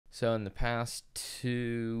So in the past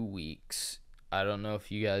 2 weeks, I don't know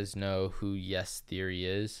if you guys know who Yes Theory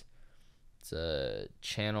is. It's a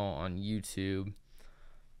channel on YouTube.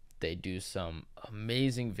 They do some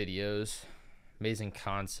amazing videos, amazing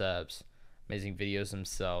concepts, amazing videos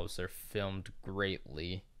themselves. They're filmed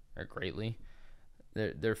greatly.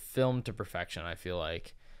 They're filmed to perfection, I feel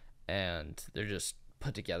like, and they're just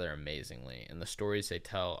put together amazingly. And the stories they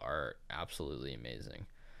tell are absolutely amazing.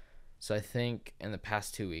 So I think in the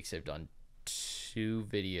past 2 weeks they've done two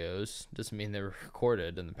videos. Doesn't mean they were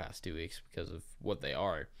recorded in the past 2 weeks because of what they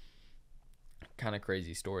are. Kind of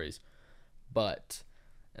crazy stories. But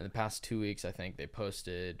in the past 2 weeks, I think they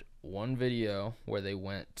posted one video where they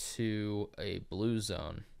went to a blue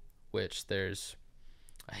zone, which there's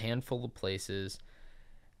a handful of places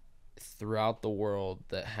throughout the world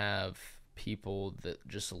that have people that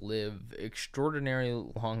just live extraordinary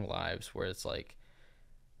long lives where it's like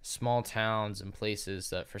small towns and places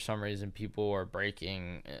that for some reason people are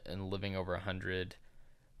breaking and living over 100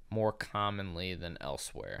 more commonly than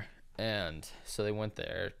elsewhere. And so they went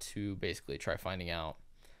there to basically try finding out,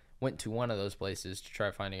 went to one of those places to try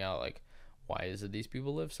finding out, like, why is it these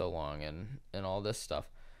people live so long and all this stuff.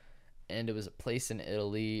 And it was a place in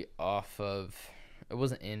Italy off of, it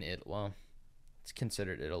wasn't in it, well, it's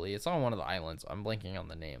considered Italy. It's on one of the islands. I'm blanking on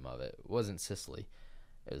the name of it. It wasn't Sicily.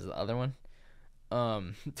 It was the other one.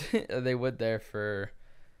 They went there for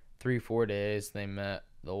 3-4 days. They met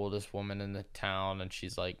the oldest woman in the town, and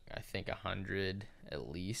she's like, I think 100 at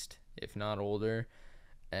least, if not older.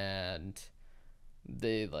 And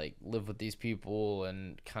they like lived with these people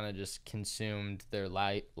and kind of just consumed their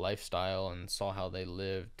lifestyle and saw how they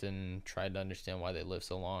lived and tried to understand why they lived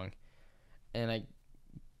so long. And I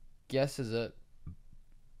guess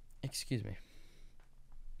excuse me,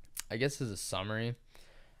 I guess as a summary,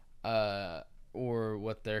 or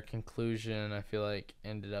what their conclusion I feel like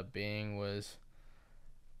ended up being was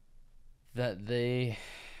that they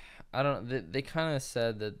kind of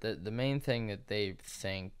said that the main thing that they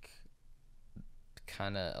think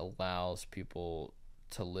kind of allows people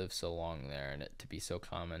to live so long there and it to be so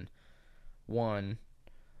common, one,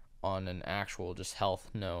 on an actual just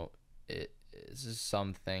health note, it is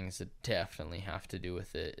some things that definitely have to do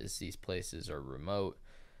with it is these places are remote.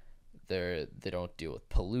 They don't deal with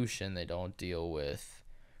pollution. They don't deal with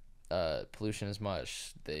pollution as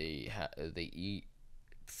much. They eat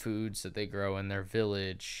foods that they grow in their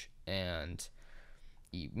village and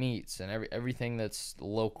eat meats and everything that's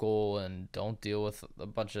local and don't deal with a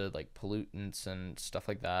bunch of like pollutants and stuff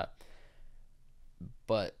like that.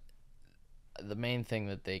 But the main thing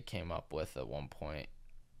that they came up with at one point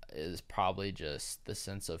is probably just the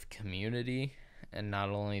sense of community, and not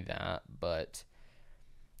only that, but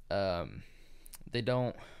they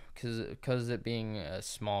don't, because it being a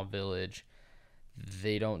small village,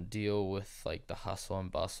 they don't deal with like the hustle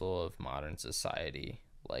and bustle of modern society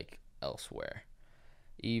like elsewhere.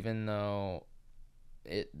 Even though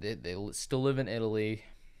they still live in Italy,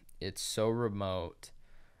 it's so remote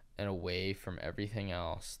and away from everything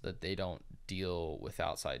else that they don't deal with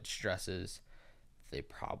outside stresses. They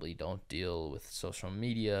probably don't deal with social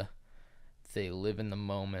media. They live in the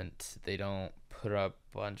moment. They don't put up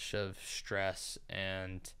a bunch of stress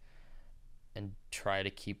and try to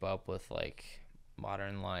keep up with like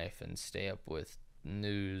modern life and stay up with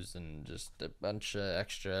news and just a bunch of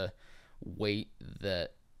extra weight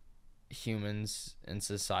that humans in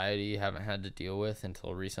society haven't had to deal with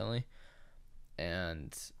until recently.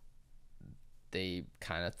 And they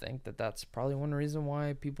kind of think that that's probably one reason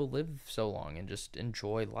why people live so long and just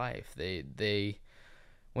enjoy life. They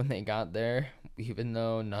when they got there, even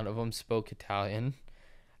though none of them spoke Italian,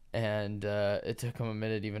 and it took them a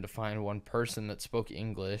minute even to find one person that spoke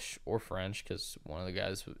English or French, because one of the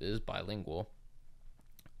guys is bilingual.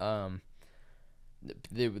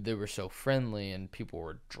 They were so friendly, and people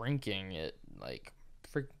were drinking at like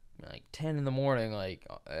 10 in the morning, like,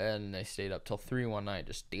 and they stayed up till 3 one night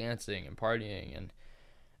just dancing and partying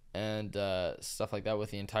and stuff like that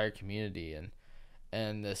with the entire community.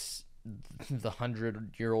 And this the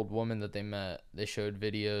 100-year-old woman that they met, they showed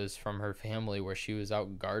videos from her family where she was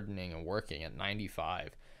out gardening and working at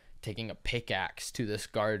 95, taking a pickaxe to this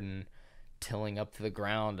garden, tilling up the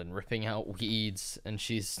ground and ripping out weeds, and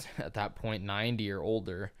she's at that point 90 or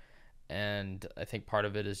older. And I think part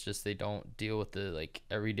of it is just they don't deal with the like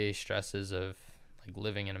everyday stresses of like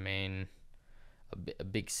living in a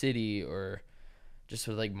big city, or just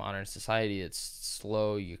with like modern society. It's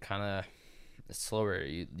slow. It's slower.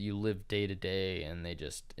 You live day to day, and they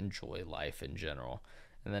just enjoy life in general.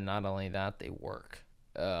 And then not only that, they work.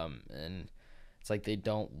 And it's like they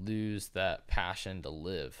don't lose that passion to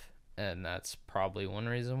live. and that's probably one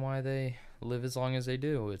reason why they live as long as they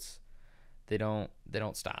do. It's they don't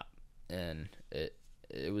stop, and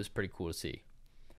it was pretty cool to see.